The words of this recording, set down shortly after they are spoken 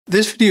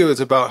This video is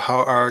about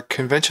how our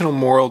conventional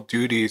moral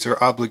duties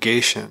or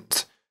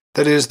obligations,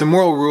 that is, the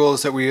moral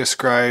rules that we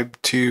ascribe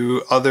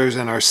to others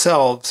and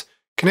ourselves,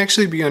 can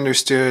actually be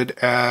understood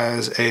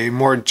as a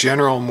more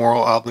general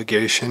moral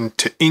obligation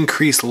to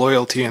increase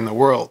loyalty in the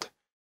world.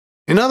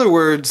 In other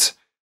words,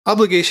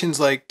 obligations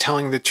like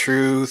telling the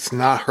truth,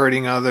 not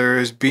hurting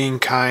others, being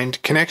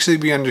kind, can actually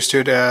be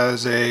understood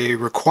as a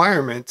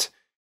requirement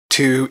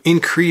to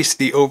increase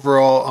the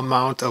overall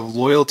amount of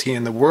loyalty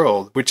in the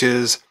world, which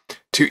is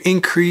to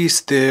increase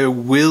the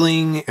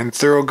willing and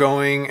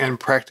thoroughgoing and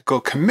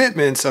practical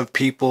commitments of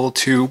people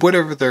to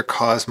whatever their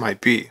cause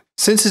might be.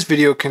 Since this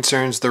video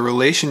concerns the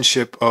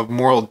relationship of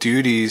moral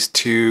duties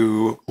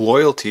to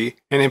loyalty,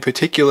 and in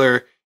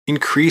particular,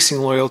 increasing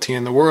loyalty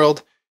in the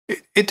world,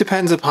 it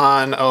depends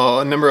upon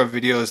a number of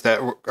videos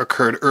that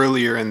occurred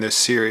earlier in this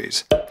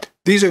series.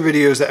 These are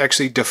videos that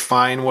actually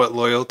define what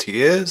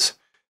loyalty is.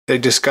 They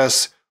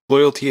discuss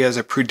loyalty as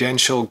a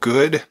prudential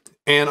good,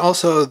 and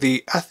also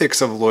the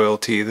ethics of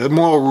loyalty, the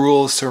moral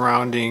rules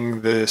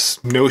surrounding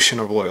this notion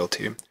of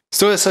loyalty.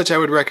 So as such, I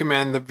would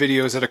recommend the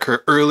videos that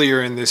occur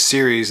earlier in this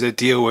series that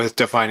deal with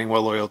defining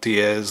what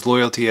loyalty as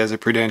a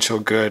prudential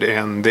good,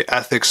 and the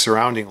ethics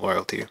surrounding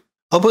loyalty.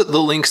 I'll put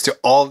the links to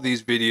all of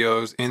these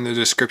videos in the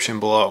description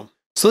below.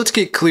 So let's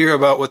get clear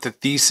about what the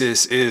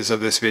thesis is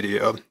of this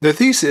video. The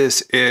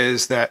thesis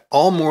is that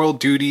all moral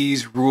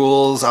duties,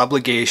 rules,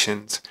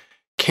 obligations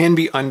can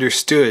be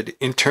understood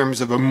in terms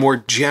of a more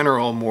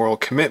general moral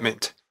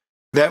commitment.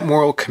 That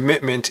moral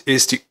commitment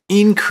is to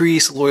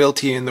increase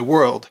loyalty in the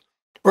world,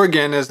 or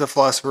again, as the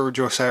philosopher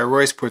Josiah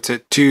Royce puts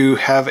it, to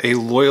have a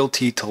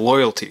loyalty to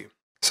loyalty.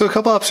 So a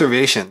couple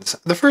observations.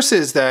 The first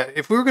is that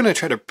if we were going to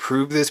try to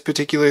prove this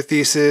particular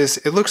thesis,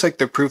 it looks like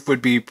the proof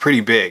would be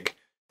pretty big,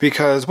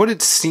 because what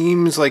it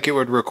seems like it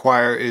would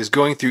require is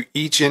going through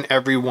each and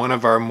every one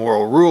of our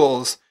moral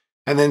rules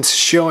and then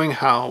showing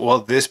how, well,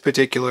 this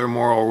particular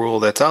moral rule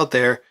that's out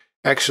there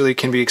actually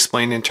can be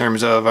explained in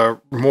terms of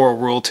a moral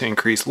rule to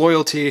increase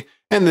loyalty,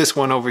 and this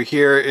one over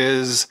here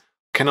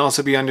can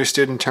also be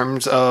understood in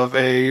terms of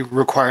a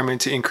requirement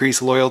to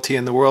increase loyalty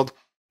in the world.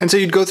 And so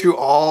you'd go through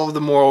all of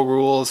the moral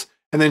rules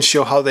and then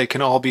show how they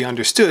can all be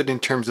understood in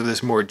terms of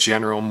this more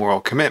general moral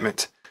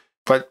commitment.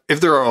 But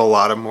if there are a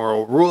lot of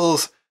moral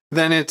rules,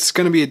 then it's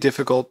going to be a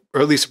difficult,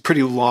 or at least a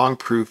pretty long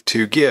proof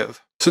to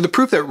give. So the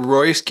proof that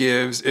Royce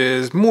gives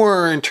is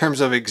more in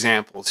terms of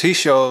examples. He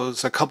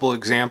shows a couple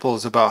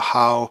examples about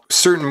how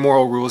certain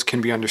moral rules can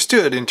be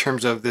understood in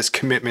terms of this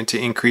commitment to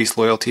increase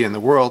loyalty in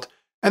the world.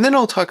 And then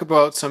I'll talk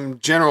about some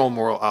general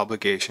moral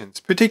obligations,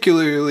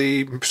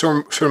 particularly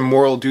sort of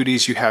moral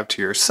duties you have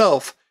to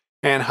yourself,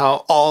 and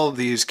how all of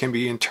these can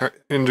be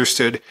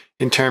understood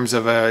in terms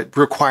of a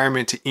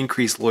requirement to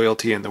increase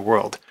loyalty in the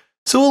world.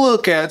 So we'll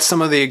look at some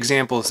of the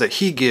examples that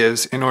he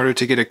gives in order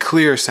to get a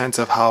clear sense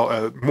of how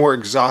a more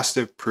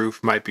exhaustive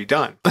proof might be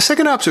done. A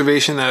second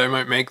observation that I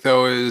might make,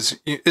 though, is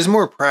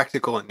more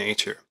practical in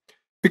nature.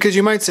 Because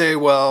you might say,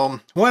 well,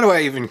 why do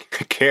I even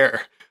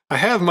care? I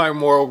have my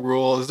moral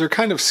rules. They're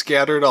kind of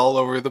scattered all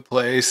over the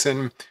place.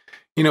 And,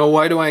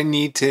 why do I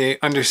need to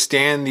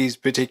understand these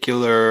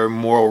particular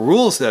moral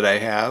rules that I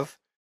have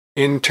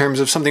in terms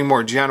of something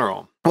more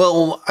general?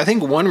 Well, I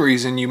think one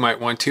reason you might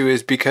want to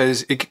is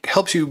because it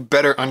helps you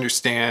better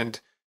understand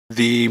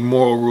the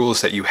moral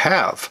rules that you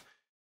have.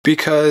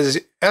 Because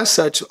as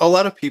such, a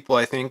lot of people,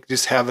 I think,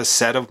 just have a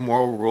set of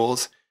moral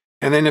rules.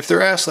 And then if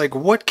they're asked, like,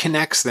 what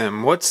connects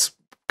them? What's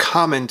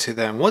common to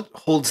them? What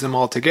holds them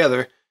all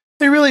together?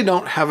 They really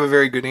don't have a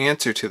very good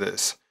answer to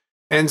this.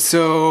 And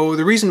so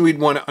the reason we'd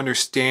want to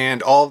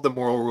understand all of the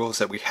moral rules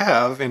that we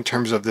have in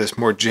terms of this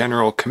more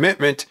general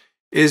commitment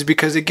is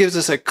because it gives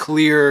us a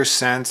clear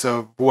sense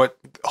of what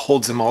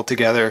holds them all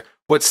together,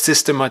 what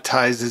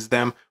systematizes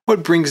them,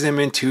 what brings them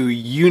into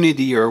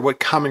unity, or what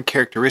common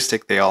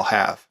characteristic they all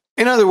have.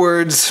 In other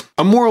words,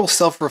 a moral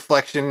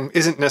self-reflection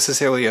isn't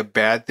necessarily a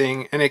bad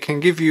thing, and it can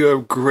give you a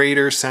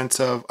greater sense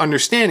of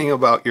understanding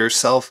about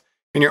yourself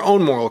and your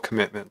own moral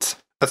commitments.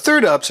 A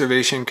third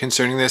observation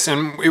concerning this,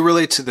 and it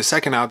relates to the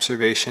second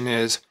observation,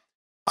 is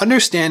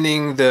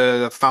understanding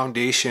the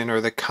foundation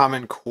or the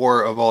common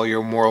core of all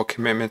your moral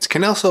commitments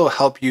can also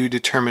help you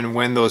determine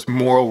when those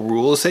moral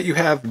rules that you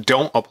have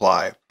don't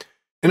apply.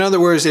 In other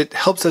words, it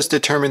helps us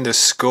determine the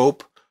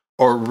scope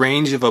or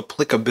range of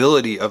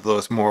applicability of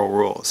those moral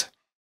rules.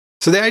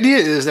 So the idea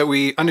is that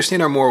we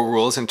understand our moral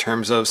rules in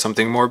terms of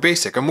something more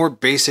basic, a more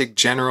basic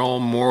general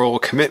moral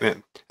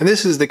commitment. And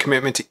this is the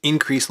commitment to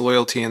increase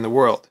loyalty in the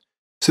world.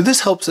 So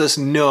this helps us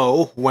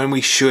know when we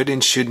should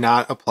and should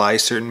not apply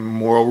certain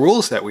moral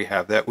rules that we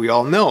have that we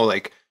all know,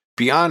 like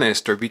be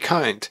honest or be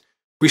kind.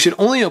 We should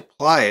only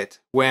apply it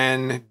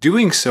when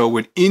doing so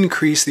would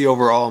increase the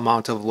overall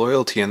amount of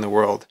loyalty in the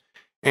world.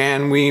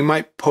 And we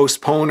might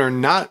postpone or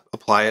not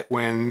apply it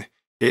when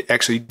it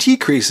actually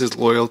decreases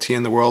loyalty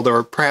in the world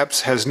or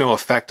perhaps has no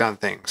effect on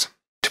things.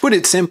 To put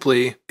it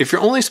simply, if you're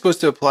only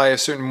supposed to apply a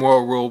certain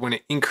moral rule when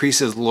it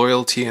increases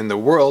loyalty in the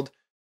world,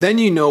 then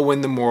you know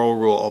when the moral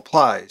rule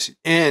applies,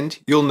 and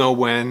you'll know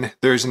when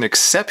there's an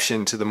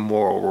exception to the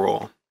moral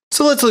rule.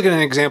 So let's look at an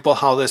example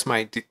how this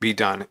might be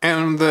done.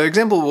 And the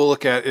example we'll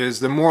look at is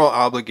the moral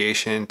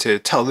obligation to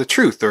tell the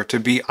truth or to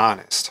be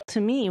honest.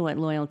 To me, what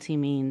loyalty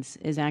means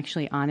is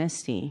actually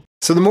honesty.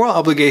 So the moral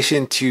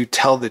obligation to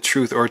tell the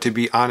truth or to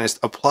be honest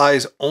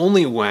applies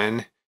only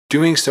when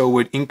doing so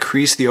would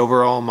increase the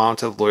overall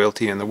amount of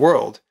loyalty in the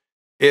world.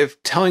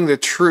 If telling the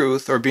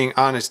truth or being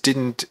honest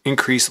didn't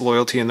increase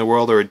loyalty in the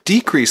world or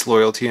decrease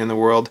loyalty in the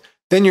world,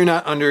 then you're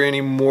not under any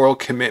moral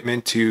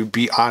commitment to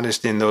be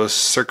honest in those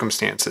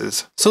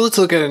circumstances. So let's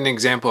look at an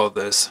example of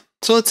this.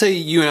 So let's say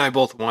you and I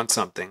both want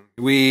something.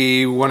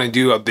 We want to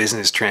do a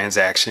business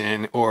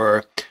transaction,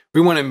 or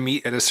we want to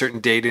meet at a certain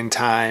date and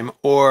time,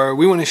 or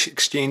we want to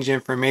exchange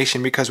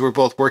information because we're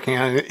both working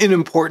on an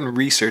important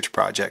research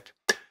project.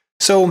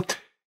 So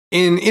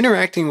in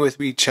interacting with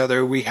each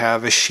other, we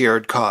have a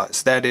shared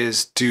cause. That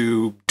is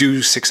to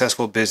do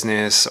successful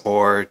business,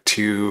 or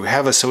to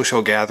have a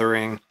social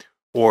gathering,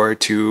 or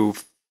to,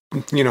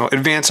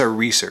 advance our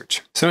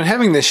research. So in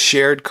having this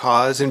shared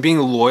cause and being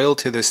loyal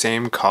to the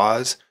same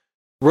cause,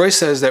 Royce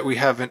says that we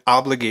have an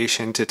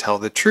obligation to tell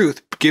the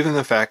truth, given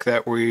the fact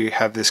that we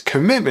have this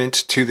commitment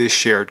to this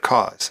shared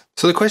cause.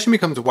 So the question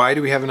becomes, why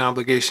do we have an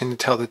obligation to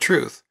tell the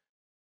truth?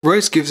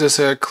 Royce gives us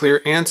a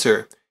clear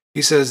answer.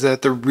 He says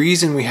that the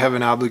reason we have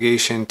an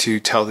obligation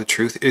to tell the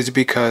truth is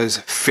because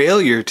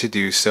failure to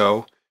do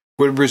so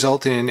would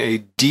result in a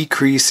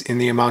decrease in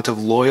the amount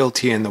of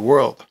loyalty in the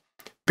world.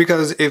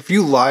 Because if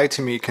you lie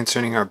to me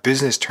concerning our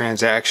business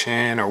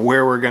transaction, or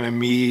where we're going to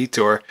meet,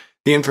 or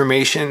the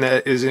information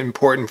that is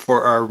important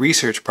for our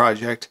research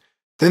project,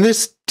 then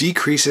this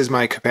decreases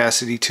my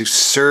capacity to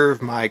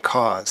serve my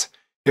cause.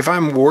 If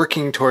I'm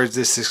working towards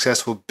this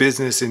successful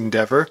business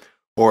endeavor,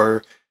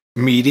 or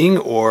meeting,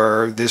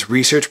 or this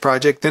research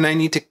project, then I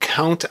need to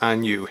count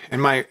on you,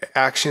 and my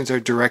actions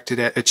are directed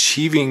at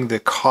achieving the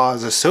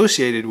cause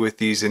associated with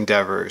these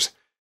endeavors.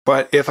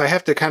 But if I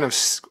have to kind of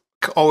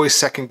always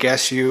second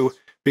guess you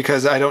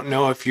because I don't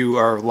know if you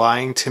are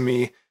lying to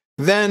me,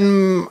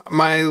 then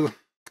my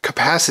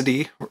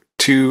capacity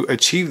to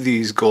achieve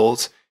these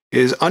goals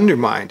is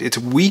undermined. It's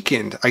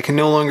weakened. I can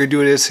no longer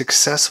do it as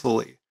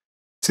successfully.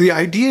 So the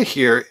idea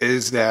here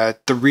is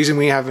that the reason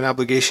we have an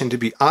obligation to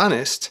be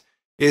honest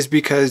is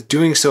because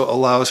doing so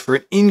allows for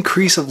an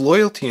increase of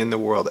loyalty in the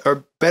world,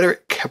 a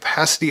better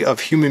capacity of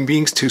human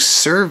beings to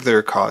serve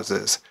their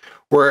causes,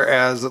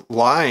 whereas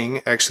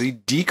lying actually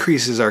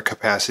decreases our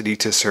capacity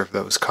to serve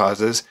those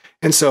causes.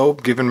 And so,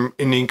 given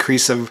an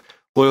increase of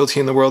loyalty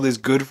in the world is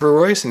good for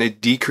Royce and a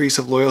decrease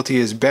of loyalty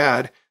is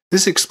bad,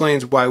 this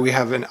explains why we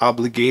have an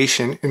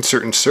obligation in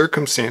certain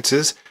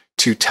circumstances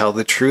to tell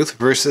the truth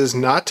versus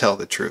not tell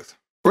the truth.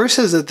 Royce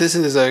says that this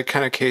is a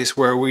kind of case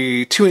where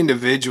two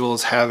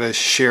individuals have a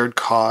shared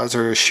cause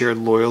or a shared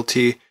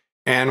loyalty,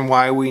 and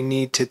why we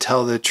need to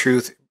tell the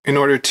truth in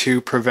order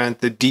to prevent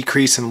the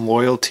decrease in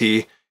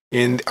loyalty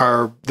in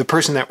the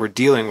person that we're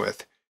dealing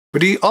with.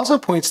 But he also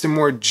points to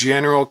more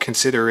general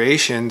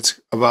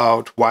considerations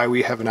about why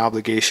we have an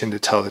obligation to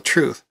tell the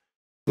truth.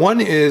 One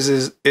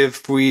is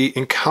if we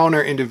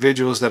encounter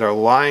individuals that are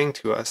lying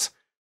to us,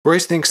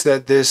 Royce thinks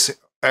that this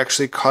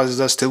actually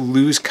causes us to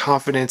lose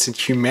confidence in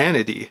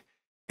humanity.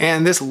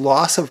 And this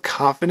loss of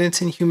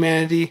confidence in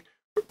humanity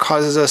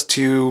causes us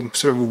to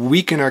sort of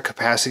weaken our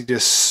capacity to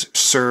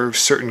serve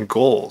certain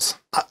goals.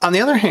 On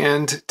the other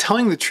hand,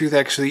 telling the truth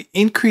actually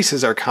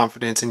increases our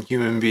confidence in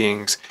human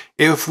beings.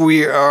 If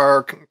we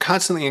are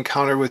constantly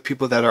encountered with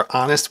people that are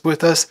honest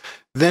with us,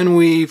 then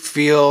we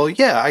feel,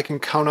 yeah, I can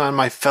count on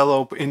my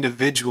fellow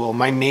individual,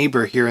 my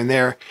neighbor here and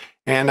there,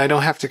 and I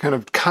don't have to kind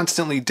of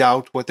constantly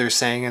doubt what they're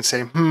saying and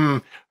say,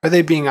 are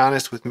they being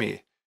honest with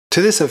me?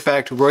 To this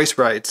effect, Royce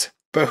writes,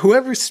 "But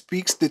whoever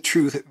speaks the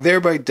truth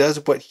thereby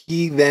does what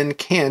he then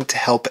can to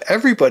help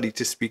everybody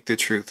to speak the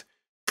truth,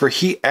 for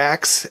he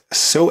acts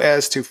so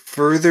as to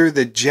further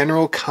the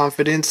general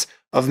confidence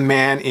of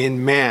man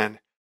in man.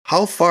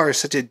 How far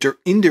such an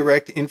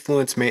indirect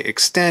influence may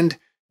extend,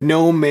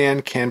 no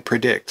man can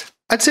predict."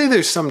 I'd say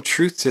there's some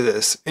truth to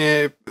this,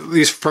 at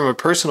least from a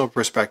personal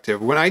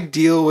perspective. When I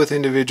deal with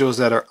individuals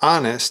that are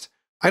honest,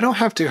 I don't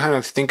have to kind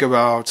of think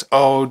about,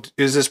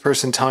 is this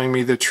person telling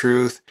me the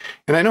truth?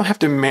 And I don't have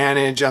to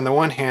manage, on the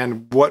one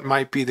hand, what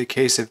might be the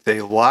case if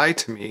they lie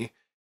to me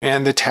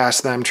and the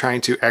task that I'm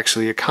trying to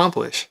actually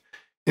accomplish.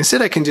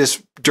 Instead, I can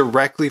just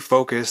directly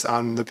focus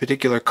on the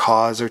particular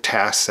cause or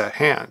tasks at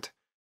hand.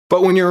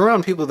 But when you're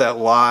around people that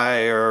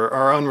lie or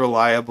are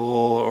unreliable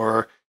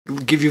or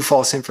give you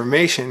false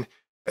information,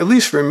 at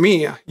least for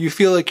me, you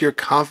feel like you're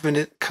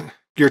confident.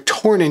 You're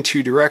torn in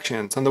two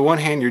directions. On the one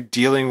hand, you're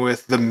dealing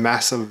with the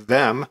mess of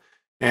them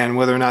and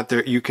whether or not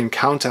you can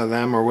count on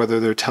them or whether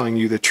they're telling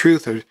you the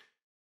truth,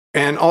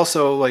 and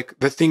also like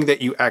the thing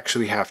that you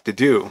actually have to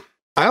do.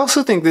 I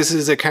also think this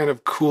is a kind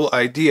of cool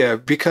idea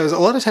because a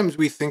lot of times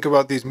we think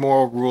about these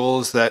moral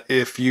rules that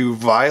if you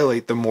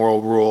violate the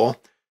moral rule,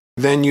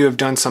 then you have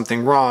done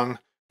something wrong.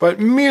 But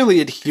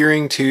merely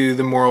adhering to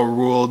the moral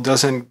rule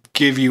doesn't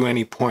give you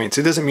any points.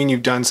 It doesn't mean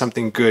you've done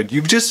something good.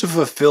 You've just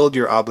fulfilled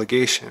your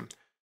obligation.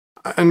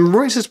 In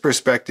Royce's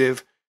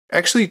perspective,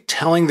 actually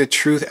telling the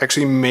truth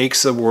actually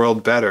makes the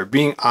world better.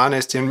 Being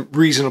honest in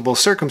reasonable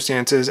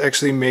circumstances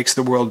actually makes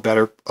the world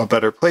a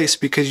better place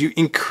because you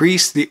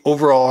increase the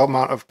overall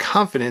amount of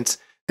confidence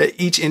that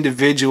each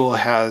individual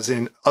has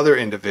in other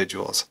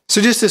individuals.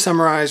 So just to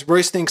summarize,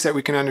 Royce thinks that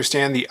we can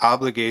understand the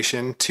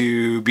obligation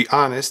to be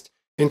honest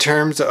in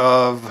terms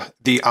of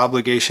the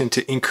obligation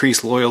to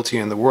increase loyalty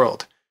in the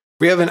world.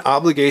 We have an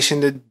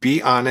obligation to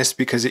be honest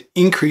because it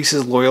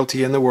increases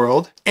loyalty in the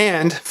world,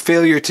 and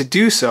failure to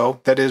do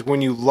so, that is,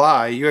 when you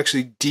lie, you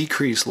actually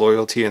decrease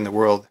loyalty in the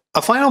world.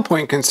 A final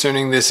point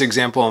concerning this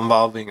example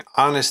involving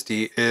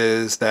honesty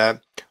is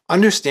that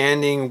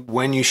understanding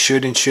when you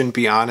should and shouldn't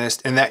be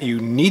honest, and that you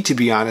need to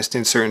be honest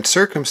in certain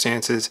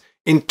circumstances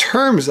in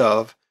terms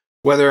of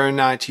whether or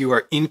not you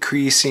are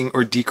increasing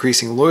or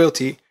decreasing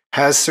loyalty,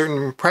 has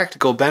certain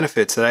practical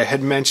benefits that I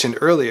had mentioned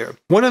earlier.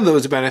 One of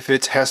those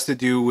benefits has to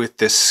do with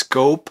the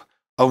scope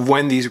of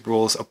when these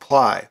rules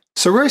apply.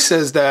 So Royce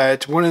says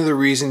that one of the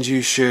reasons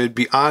you should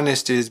be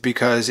honest is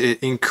because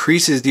it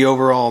increases the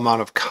overall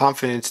amount of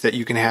confidence that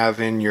you can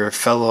have in your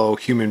fellow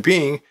human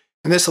being,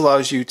 and this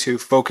allows you to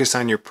focus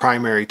on your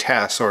primary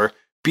tasks or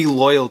be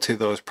loyal to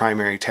those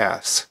primary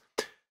tasks.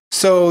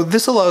 So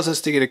this allows us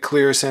to get a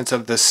clearer sense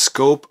of the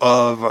scope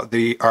of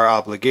our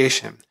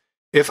obligation.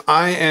 If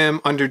I am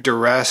under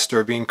duress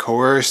or being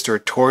coerced or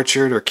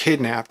tortured or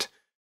kidnapped,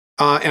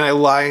 and I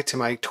lie to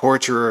my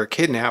torturer or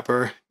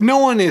kidnapper, no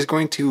one is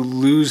going to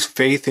lose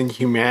faith in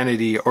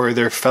humanity or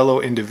their fellow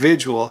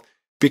individual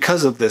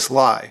because of this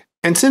lie.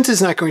 And since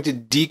it's not going to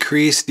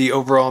decrease the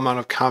overall amount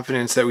of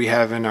confidence that we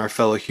have in our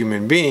fellow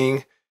human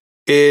being,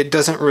 it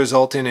doesn't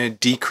result in a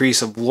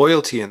decrease of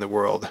loyalty in the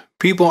world.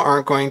 People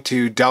aren't going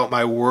to doubt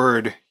my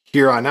word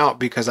here on out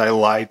because I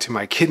lied to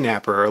my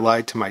kidnapper or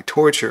lied to my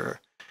torturer.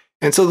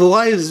 And so the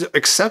lie is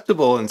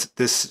acceptable in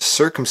this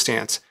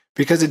circumstance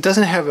because it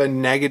doesn't have a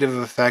negative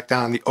effect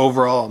on the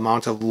overall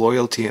amount of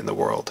loyalty in the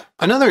world.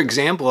 Another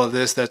example of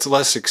this that's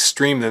less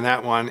extreme than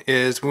that one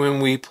is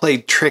when we play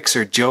tricks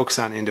or jokes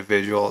on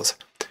individuals.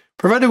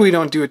 Provided we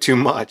don't do it too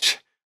much.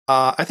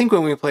 I think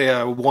when we play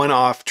a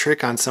one-off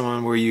trick on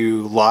someone where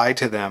you lie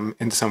to them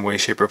in some way,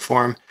 shape, or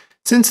form,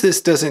 since this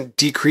doesn't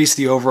decrease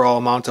the overall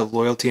amount of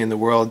loyalty in the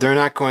world, they're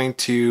not going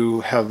to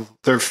have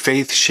their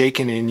faith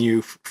shaken in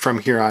you from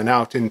here on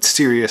out in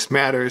serious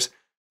matters.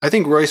 I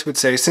think Royce would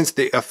say, since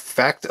the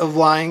effect of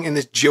lying in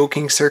this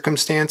joking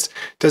circumstance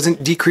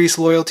doesn't decrease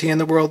loyalty in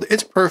the world,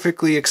 it's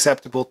perfectly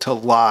acceptable to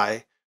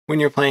lie when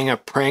you're playing a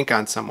prank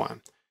on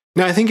someone.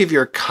 Now, I think if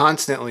you're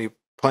constantly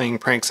playing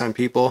pranks on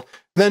people,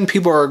 then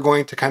people are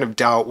going to kind of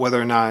doubt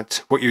whether or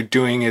not what you're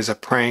doing is a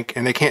prank,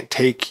 and they can't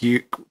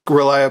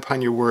rely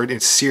upon your word in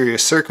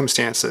serious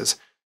circumstances.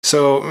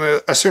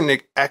 So a certain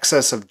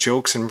excess of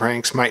jokes and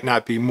pranks might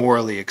not be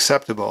morally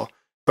acceptable.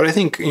 But I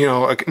think,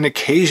 an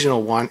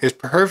occasional one is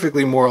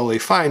perfectly morally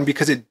fine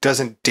because it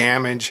doesn't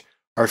damage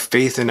our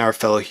faith in our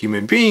fellow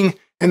human being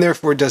and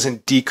therefore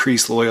doesn't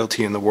decrease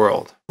loyalty in the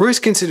world. Royce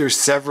considers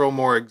several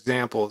more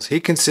examples. He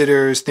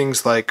considers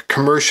things like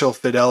commercial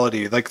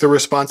fidelity, like the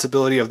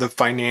responsibility of the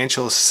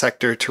financial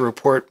sector to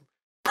report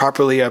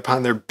properly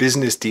upon their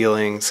business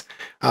dealings,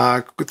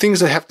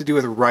 things that have to do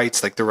with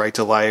rights, like the right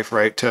to life,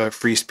 right to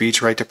free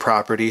speech, right to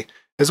property,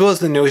 as well as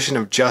the notion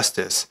of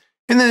justice.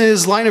 And then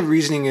his line of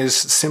reasoning is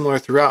similar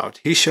throughout.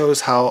 He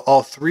shows how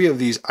all three of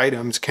these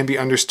items can be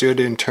understood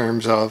in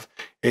terms of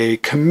a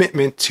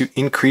commitment to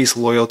increase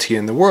loyalty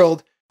in the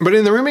world. But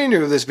in the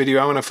remainder of this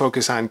video, I want to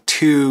focus on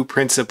two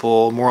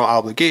principal moral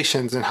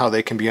obligations and how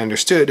they can be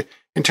understood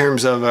in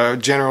terms of a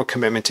general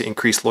commitment to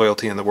increase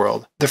loyalty in the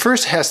world. The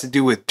first has to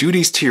do with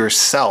duties to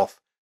yourself,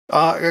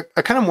 a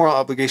kind of moral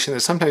obligation that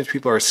sometimes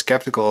people are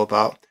skeptical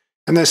about.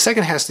 And the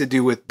second has to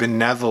do with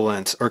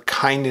benevolence or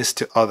kindness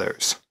to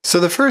others. So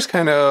the first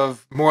kind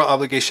of moral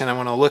obligation I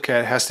want to look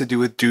at has to do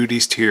with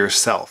duties to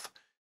yourself.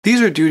 These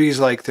are duties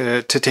like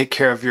to take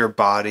care of your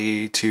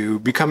body, to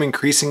become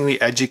increasingly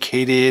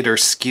educated or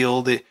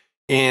skilled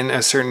in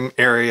a certain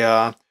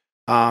area,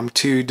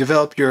 to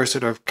develop your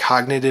sort of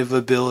cognitive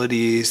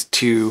abilities,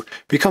 to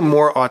become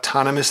more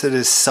autonomous, that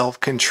is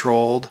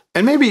self-controlled,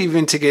 and maybe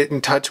even to get in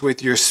touch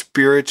with your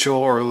spiritual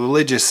or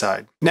religious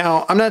side.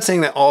 Now, I'm not saying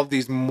that all of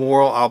these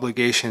moral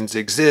obligations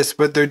exist,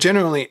 but they're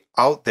generally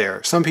out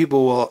there. Some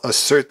people will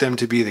assert them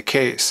to be the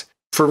case.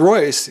 For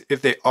Royce,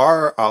 if they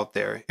are out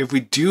there, if we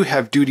do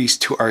have duties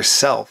to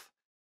ourselves,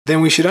 then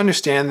we should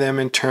understand them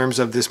in terms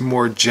of this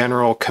more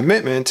general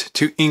commitment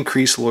to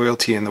increase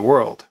loyalty in the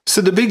world.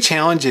 So the big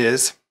challenge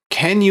is,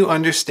 can you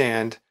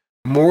understand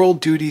moral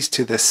duties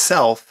to the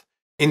self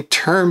in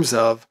terms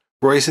of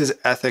Royce's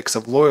ethics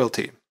of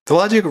loyalty? The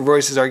logic of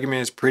Royce's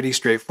argument is pretty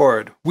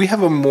straightforward. We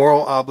have a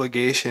moral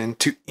obligation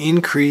to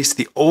increase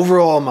the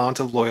overall amount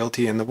of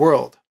loyalty in the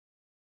world.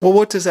 Well,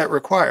 what does that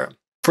require?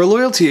 For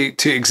loyalty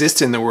to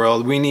exist in the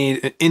world, we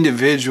need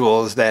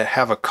individuals that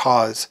have a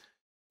cause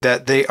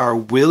that they are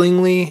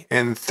willingly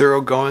and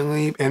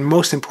thoroughgoingly, and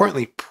most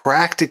importantly,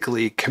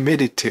 practically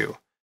committed to.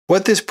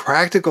 What this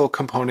practical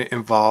component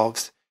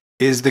involves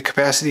is the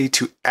capacity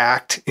to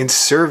act in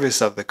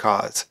service of the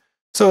cause.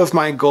 So if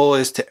my goal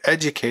is to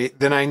educate,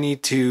 then I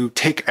need to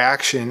take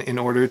action in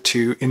order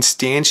to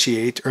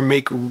instantiate or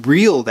make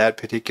real that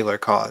particular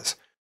cause.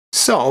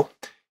 So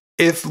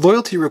if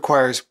loyalty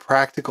requires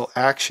practical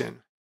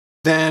action,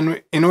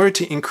 then in order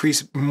to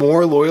increase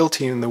more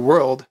loyalty in the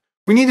world,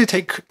 we need to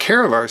take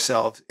care of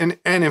ourselves. And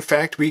in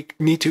fact, we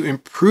need to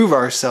improve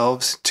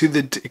ourselves to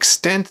the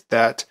extent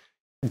that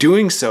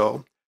doing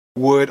so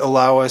would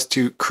allow us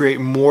to create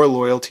more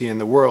loyalty in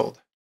the world.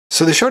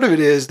 So the short of it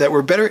is that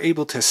we're better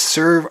able to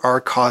serve our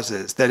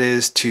causes, that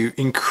is, to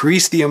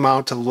increase the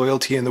amount of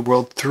loyalty in the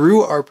world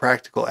through our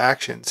practical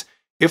actions,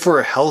 if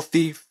we're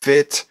healthy,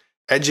 fit,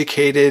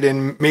 educated,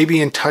 and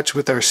maybe in touch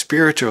with our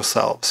spiritual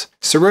selves.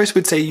 So Royce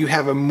would say you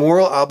have a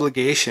moral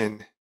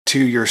obligation to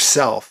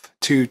yourself,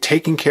 to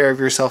taking care of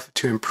yourself,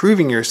 to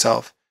improving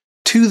yourself,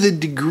 to the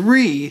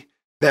degree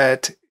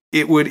that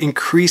it would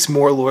increase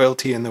more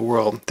loyalty in the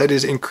world. That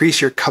is, increase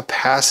your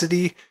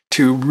capacity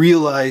to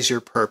realize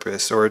your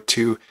purpose or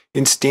to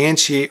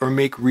instantiate or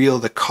make real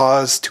the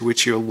cause to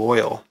which you're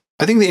loyal.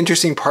 I think the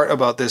interesting part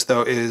about this,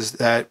 though, is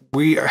that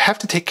we have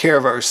to take care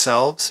of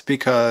ourselves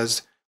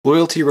because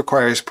loyalty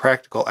requires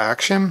practical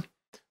action.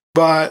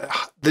 But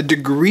the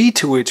degree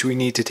to which we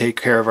need to take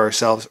care of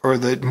ourselves or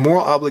the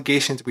moral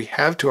obligations we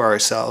have to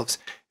ourselves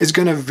is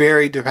going to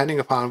vary depending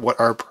upon what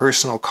our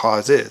personal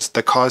cause is,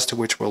 the cause to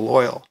which we're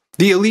loyal.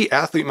 The elite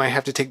athlete might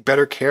have to take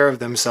better care of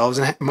themselves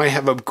and might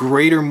have a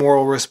greater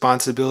moral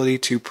responsibility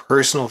to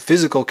personal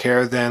physical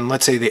care than,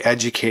 let's say, the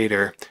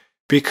educator,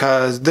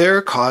 because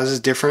their cause is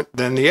different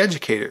than the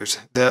educator's.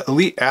 The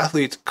elite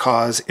athlete's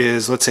cause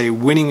is, let's say,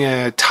 winning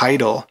a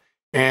title,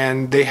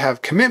 and they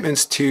have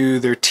commitments to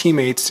their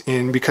teammates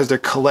because they're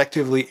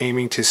collectively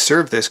aiming to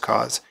serve this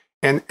cause.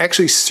 And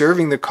actually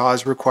serving the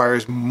cause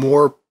requires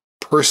more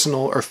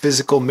personal or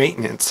physical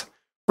maintenance.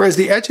 Whereas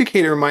the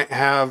educator might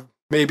have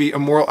maybe a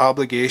moral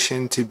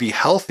obligation to be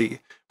healthy,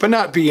 but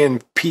not be in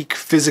peak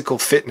physical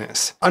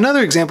fitness.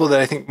 Another example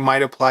that I think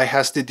might apply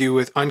has to do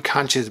with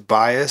unconscious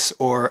bias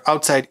or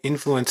outside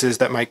influences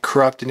that might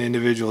corrupt an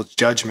individual's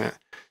judgment.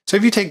 So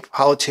if you take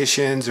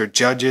politicians or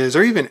judges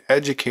or even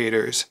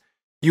educators,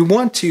 you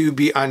want to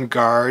be on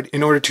guard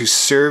in order to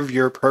serve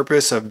your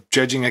purpose of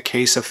judging a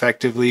case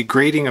effectively,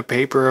 grading a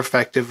paper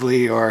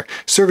effectively, or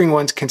serving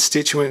one's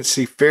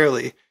constituency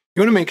fairly. You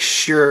want to make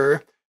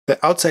sure that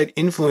outside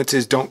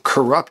influences don't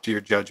corrupt your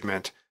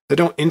judgment, that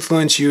don't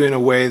influence you in a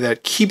way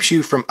that keeps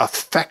you from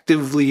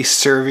effectively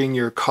serving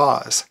your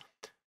cause.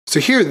 So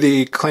here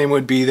the claim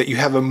would be that you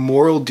have a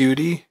moral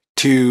duty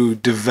to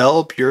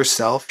develop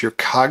yourself, your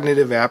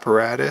cognitive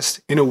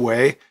apparatus, in a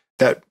way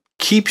that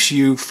keeps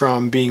you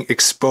from being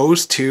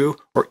exposed to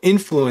or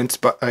influenced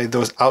by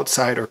those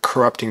outside or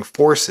corrupting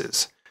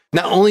forces.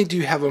 Not only do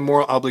you have a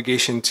moral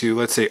obligation to,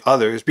 let's say,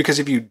 others, because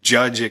if you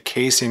judge a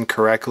case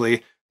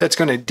incorrectly, that's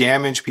going to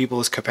damage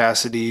people's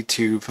capacity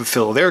to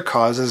fulfill their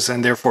causes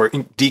and therefore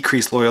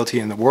decrease loyalty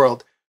in the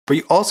world. But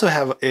you also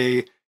have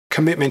a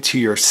commitment to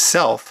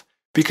yourself,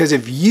 because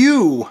if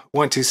you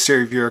want to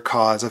serve your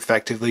cause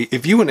effectively,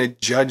 if you want to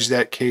judge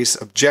that case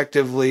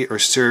objectively or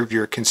serve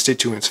your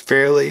constituents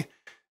fairly,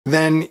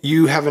 then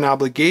you have an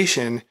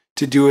obligation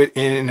to do it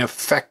in an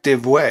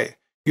effective way.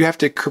 You have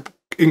to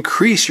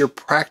increase your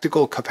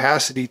practical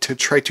capacity to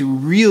try to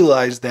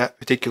realize that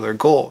particular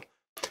goal.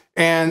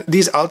 And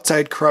these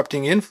outside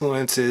corrupting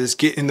influences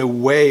get in the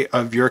way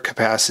of your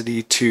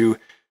capacity to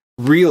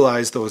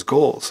realize those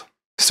goals.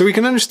 So we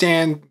can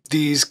understand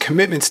these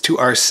commitments to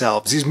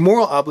ourselves, these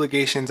moral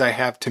obligations I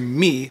have to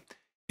me,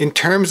 in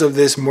terms of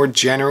this more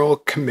general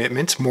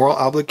commitment, moral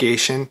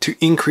obligation to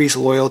increase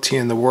loyalty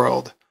in the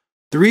world.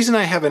 The reason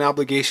I have an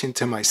obligation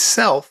to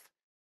myself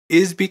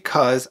is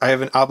because I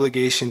have an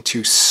obligation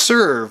to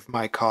serve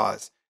my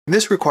cause. And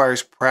this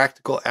requires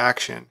practical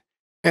action.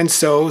 And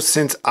so,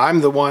 since I'm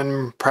the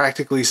one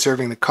practically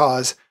serving the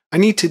cause, I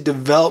need to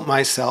develop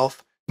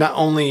myself not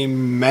only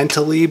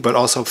mentally, but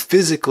also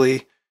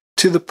physically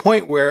to the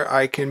point where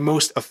I can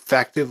most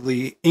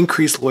effectively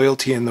increase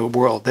loyalty in the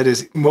world. That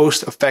is,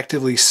 most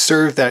effectively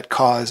serve that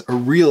cause or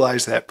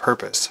realize that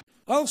purpose.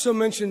 I also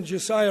mentioned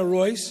Josiah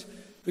Royce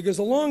because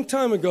a long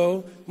time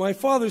ago, my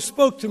father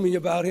spoke to me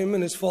about him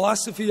and his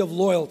philosophy of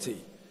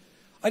loyalty.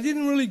 I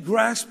didn't really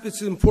grasp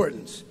its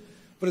importance,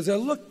 but as I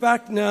look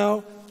back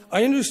now,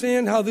 I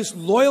understand how this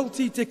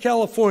loyalty to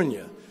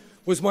California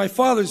was my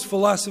father's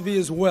philosophy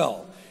as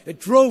well. It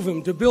drove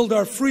him to build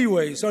our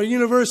freeways, our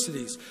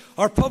universities,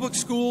 our public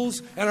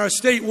schools, and our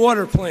state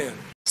water plan.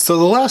 So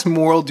the last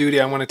moral duty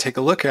I want to take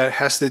a look at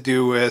has to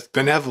do with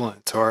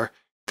benevolence, or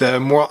the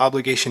moral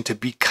obligation to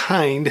be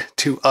kind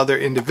to other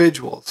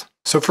individuals.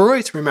 So for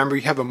Royce, remember,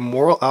 you have a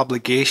moral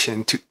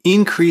obligation to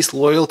increase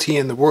loyalty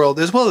in the world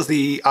as well as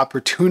the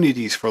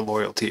opportunities for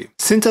loyalty.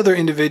 Since other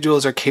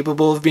individuals are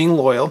capable of being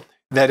loyal,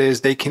 that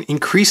is, they can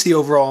increase the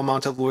overall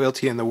amount of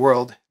loyalty in the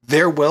world,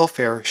 their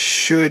welfare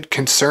should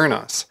concern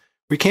us.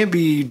 We can't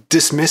be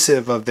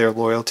dismissive of their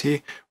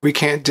loyalty, we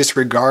can't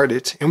disregard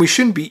it, and we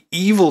shouldn't be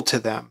evil to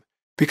them,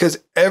 because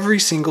every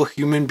single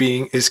human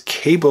being is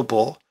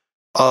capable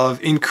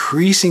of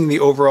increasing the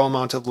overall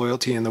amount of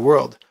loyalty in the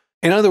world.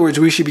 In other words,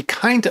 we should be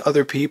kind to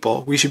other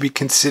people. We should be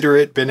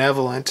considerate,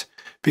 benevolent,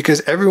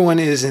 because everyone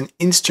is an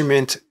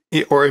instrument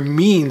or a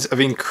means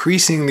of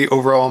increasing the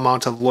overall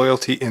amount of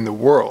loyalty in the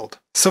world.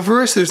 So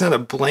for us, there's not a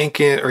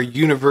blanket or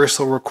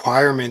universal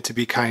requirement to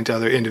be kind to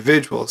other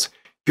individuals.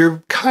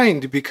 You're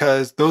kind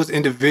because those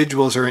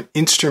individuals are an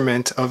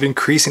instrument of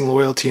increasing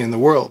loyalty in the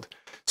world.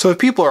 So if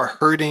people are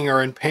hurting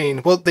or in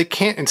pain, well, they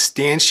can't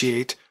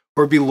instantiate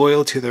or be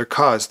loyal to their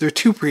cause. They're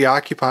too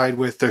preoccupied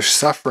with their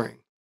suffering.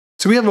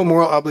 So we have a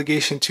moral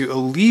obligation to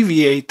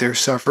alleviate their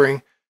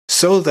suffering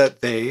so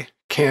that they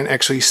can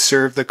actually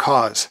serve the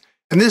cause.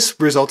 And this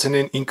results in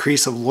an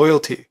increase of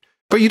loyalty.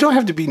 But you don't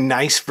have to be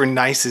nice for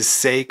nice's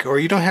sake, or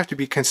you don't have to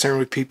be concerned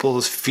with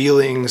people's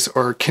feelings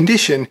or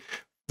condition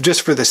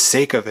just for the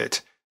sake of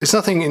it. There's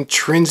nothing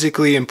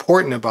intrinsically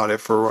important about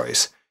it for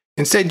Royce.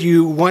 Instead,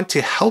 you want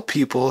to help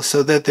people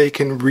so that they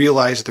can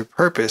realize their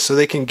purpose, so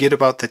they can get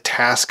about the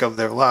task of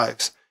their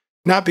lives.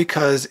 Not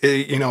because,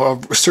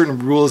 of certain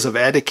rules of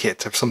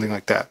etiquette or something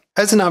like that.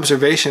 As an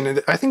observation,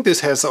 I think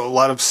this has a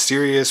lot of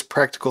serious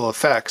practical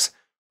effects.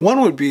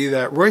 One would be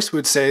that Royce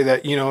would say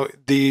that,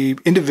 the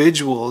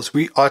individuals,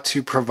 we ought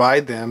to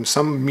provide them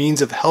some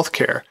means of health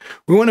care.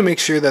 We want to make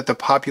sure that the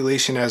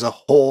population as a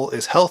whole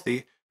is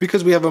healthy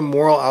because we have a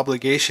moral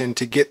obligation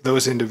to get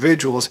those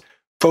individuals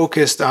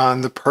focused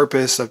on the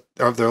purpose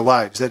of their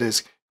lives. That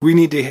is, we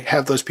need to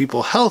have those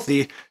people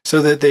healthy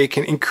so that they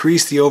can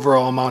increase the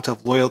overall amount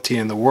of loyalty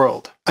in the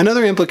world.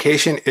 Another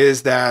implication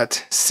is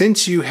that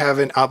since you have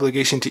an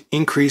obligation to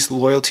increase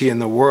loyalty in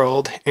the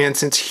world, and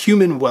since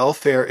human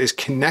welfare is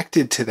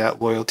connected to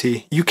that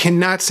loyalty, you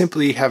cannot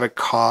simply have a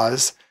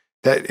cause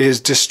that is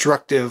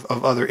destructive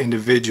of other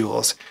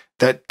individuals,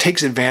 that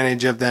takes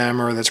advantage of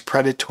them, or that's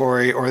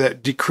predatory, or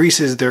that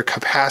decreases their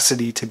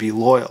capacity to be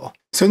loyal.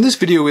 So in this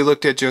video, we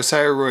looked at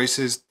Josiah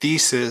Royce's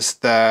thesis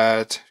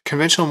that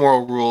conventional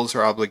moral rules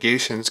or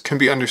obligations can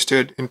be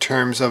understood in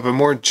terms of a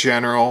more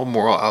general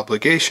moral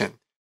obligation.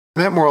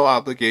 And that moral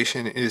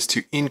obligation is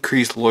to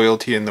increase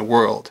loyalty in the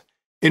world.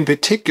 In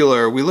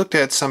particular, we looked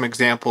at some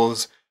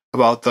examples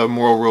about the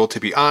moral rule to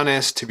be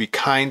honest, to be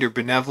kind or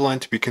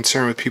benevolent, to be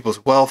concerned with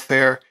people's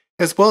welfare,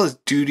 as well as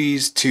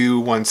duties to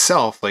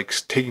oneself, like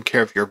taking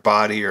care of your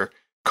body or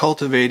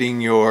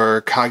cultivating your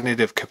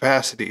cognitive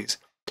capacities.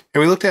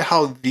 And we looked at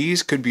how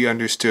these could be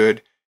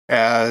understood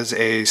as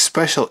a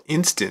special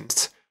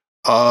instance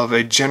of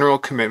a general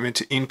commitment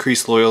to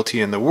increase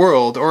loyalty in the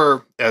world,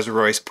 or as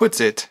Royce puts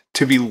it,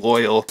 to be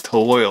loyal to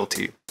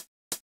loyalty.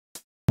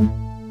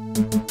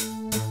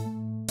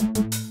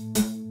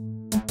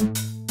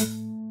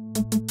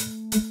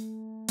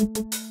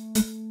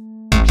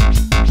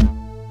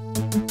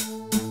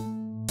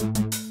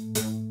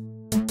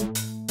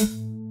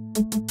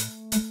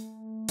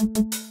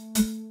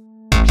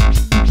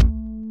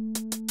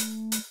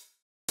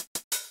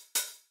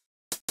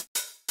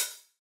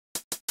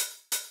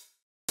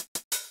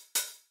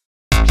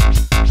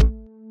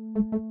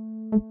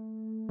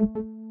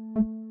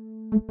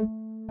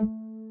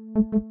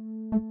 Thank you.